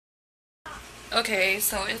Okay,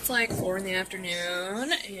 so it's like 4 in the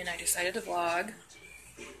afternoon, and I decided to vlog.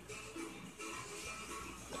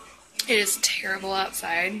 It is terrible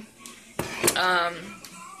outside.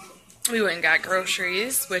 We went and got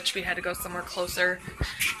groceries, which we had to go somewhere closer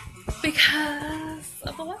because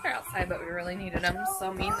of the weather outside, but we really needed them.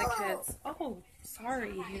 So me and the kids, oh,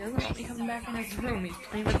 sorry, he doesn't want me coming back in his room. He's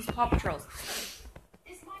playing with his Paw Patrols.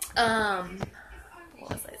 What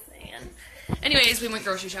was I saying? Anyways, we went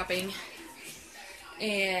grocery shopping,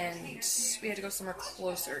 and we had to go somewhere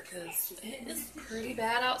closer because it is pretty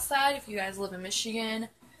bad outside. If you guys live in Michigan,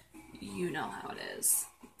 you know how it is.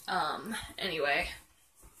 Anyway.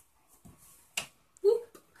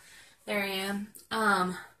 Whoop. There I am.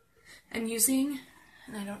 I'm using,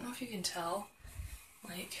 and I don't know if you can tell,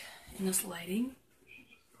 like, in this lighting,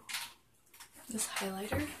 this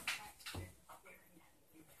highlighter.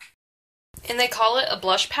 And they call it a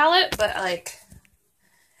blush palette, but, like,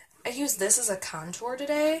 I use this as a contour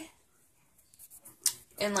today.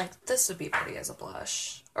 And, like, this would be pretty as a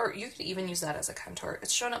blush. Or you could even use that as a contour.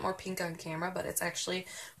 It's showing up more pink on camera, but it's actually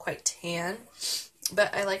quite tan.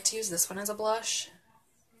 But I like to use this one as a blush.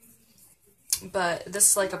 But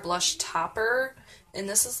this is like a blush topper. And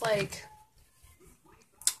this is like,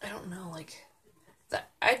 I don't know, like,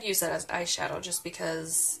 I'd use that as eyeshadow just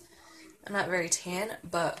because I'm not very tan.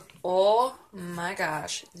 But, oh my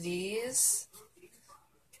gosh, these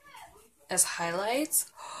as highlights,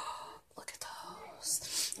 look at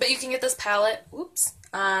those. But you can get this palette,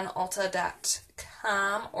 on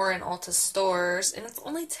Ulta.com or in Ulta stores, and it's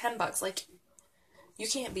only $10. Like, you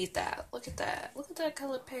can't beat that. Look at that. Look at that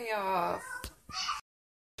color payoff.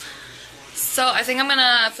 So I think I'm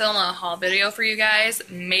gonna film a haul video for you guys.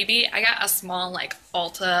 Maybe I got a small like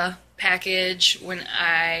Ulta package when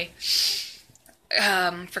I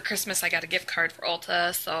for Christmas I got a gift card for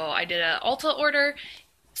Ulta, so I did an Ulta order.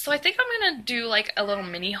 So I think I'm gonna do like a little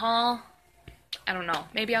mini haul. I don't know.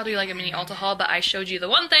 Maybe I'll do like a mini Ulta haul, but I showed you the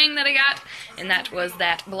one thing that I got, and that was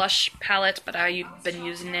that blush palette, but I've been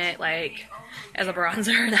using it like as a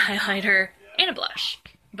bronzer and a highlighter and a blush.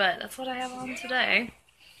 But that's what I have on today.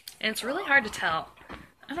 And it's really hard to tell.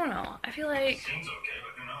 I don't know. I feel like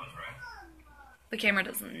the camera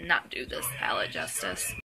does not do this palette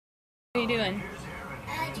justice. What are you doing?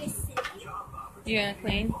 Just You gonna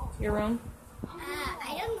clean your room?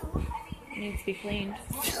 I don't know. It needs to be cleaned.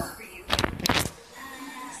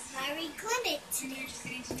 I recorded it.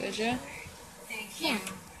 Did you? Yeah.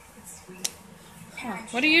 Huh.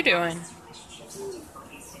 What are you doing?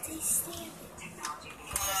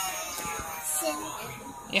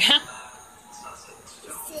 Yeah?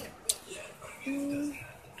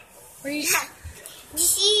 Where are you?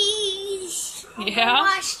 Jeez. Yeah?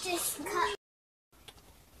 Wash this cup.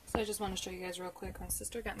 So I just want to show you guys real quick. My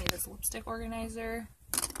sister got me this lipstick organizer.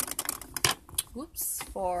 Whoops,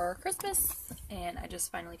 for Christmas, and I just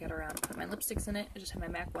finally got around to put my lipsticks in it. I just have my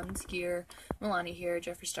MAC ones here, Milani here,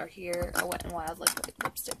 Jeffree Star here, a Wet n Wild liquid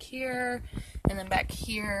lipstick here, and then back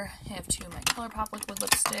here I have two of my ColourPop liquid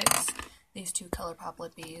lipsticks, these two ColourPop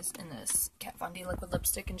lippies, and this Kat Von D liquid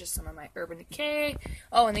lipstick, and just some of my Urban Decay.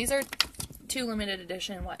 Oh, and these are two limited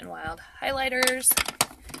edition Wet n Wild highlighters,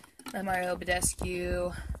 my Mario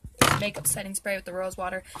Badescu makeup setting spray with the rose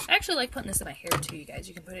water. I actually like putting this in my hair too, you guys.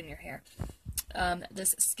 You can put it in your hair.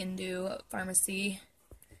 This Skin Do Pharmacy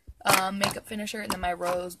makeup finisher, and then my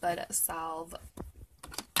Rosebud Salve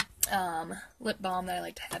lip balm that I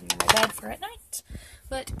like to have near my bed for at night.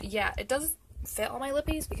 But yeah, it does fit all my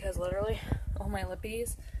lippies because literally all my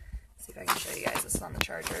lippies. Let's see if I can show you guys. This is on the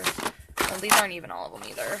charger. Well, these aren't even all of them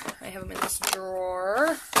either. I have them in this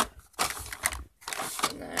drawer.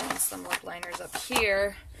 And then some lip liners up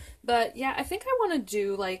here. But yeah, I think I want to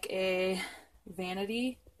do like a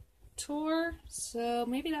vanity tour, so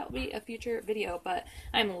maybe that will be a future video, but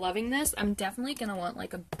I'm loving this. I'm definitely gonna want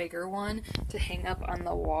like a bigger one to hang up on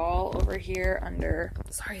the wall over here under,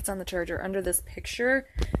 sorry, it's on the charger, under this picture.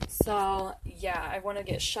 So yeah, I want to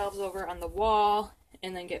get shelves over on the wall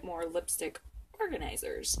and then get more lipstick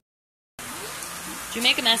organizers. Did you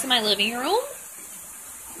make a mess in my living room?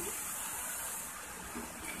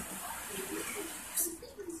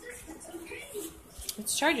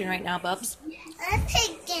 It's charging right now, Bubs. I'm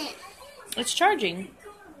picking. It's charging.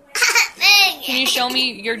 Can you show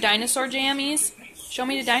me your dinosaur jammies? Show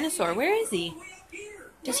me the dinosaur. Where is he?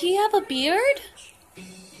 Does he have a beard?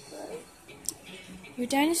 Your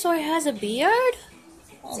dinosaur has a beard?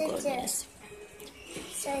 Oh, goodness.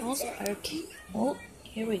 Those are cute. Oh,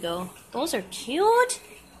 here we go. Those are cute.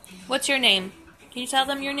 What's your name? Can you tell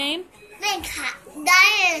them your name?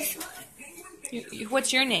 Dinosaur.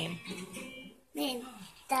 What's your name?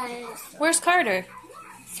 Dinosaur. Where's Carter?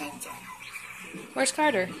 Where's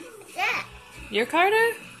Carter? Yeah. You're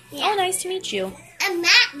Carter? Yeah. Oh, nice to meet you. I'm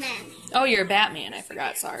Batman. Oh, you're Batman. I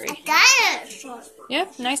forgot. Sorry. Dinosaur.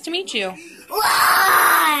 Yep, nice to meet you.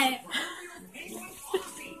 Why?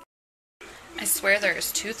 I swear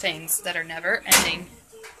there's two things that are never ending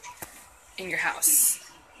in your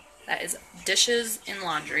house. That is dishes and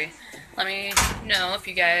laundry. Let me know if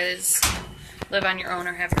you guys live on your own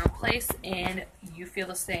or have your own place and you feel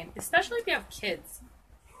the same, especially if you have kids.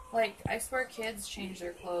 Like, I swear kids change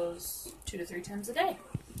their clothes 2 to 3 times a day.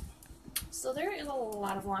 So there is a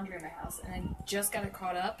lot of laundry in my house, and I just got it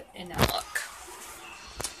caught up, and now look.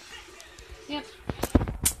 Yep.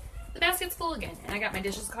 The basket's full again, and I got my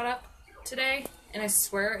dishes caught up today, and I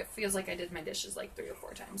swear it feels like I did my dishes like 3 or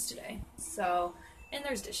 4 times today. So, and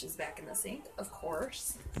there's dishes back in the sink, of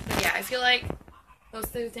course. But yeah, I feel like those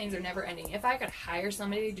two things are never ending. If I could hire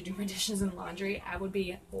somebody to do my dishes and laundry, I would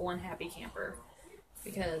be one happy camper.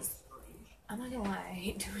 Because, I'm not gonna lie, I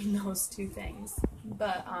hate doing those two things.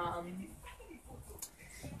 But,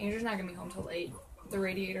 Andrew's not gonna be home till late. The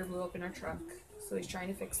radiator blew up in our truck, so he's trying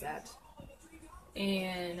to fix that.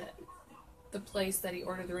 And the place that he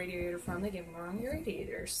ordered the radiator from, they gave him the wrong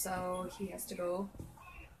radiator, so he has to go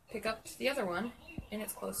pick up the other one, and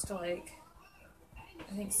it's close to like,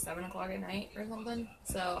 I think 7 o'clock at night or something.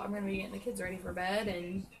 So I'm gonna be getting the kids ready for bed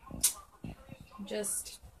and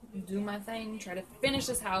just do my thing, try to finish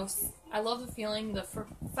this house. I love the feeling, the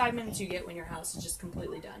 5 minutes you get when your house is just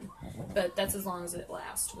completely done. But that's as long as it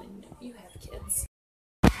lasts when you have kids.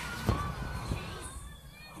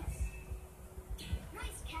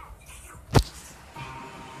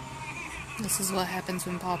 This is what happens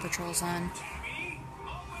when Paw Patrol's on.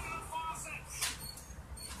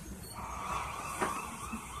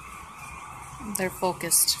 They're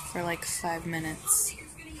focused for like 5 minutes.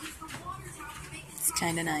 It's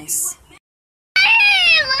kinda nice.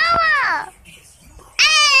 Hey, Mama!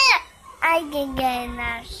 Hey! I can get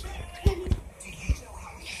that.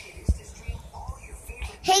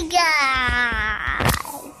 Hey, guys!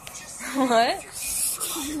 What?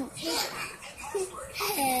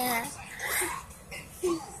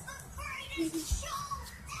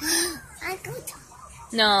 I go to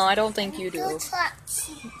No, I don't think you go do. touch.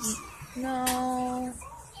 No.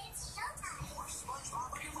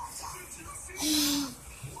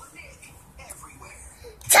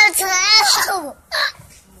 Touch.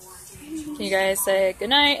 Can you guys say good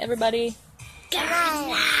night, everybody? Good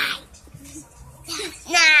night.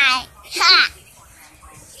 Night. Ha.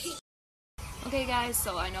 Okay guys,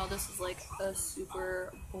 so I know this is like a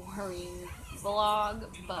super boring vlog,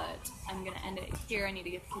 but I'm gonna end it here. I need to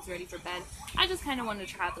get the kids ready for bed. I just kind of wanted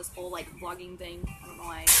to try out this whole like vlogging thing. I don't know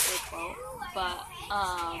why I say quote, but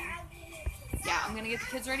yeah, I'm gonna get the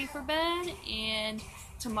kids ready for bed, and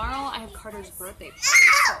tomorrow I have Carter's birthday party,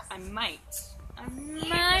 so I might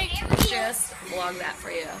just vlog that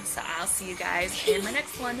for you. So I'll see you guys in my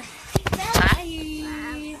next one.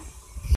 Bye!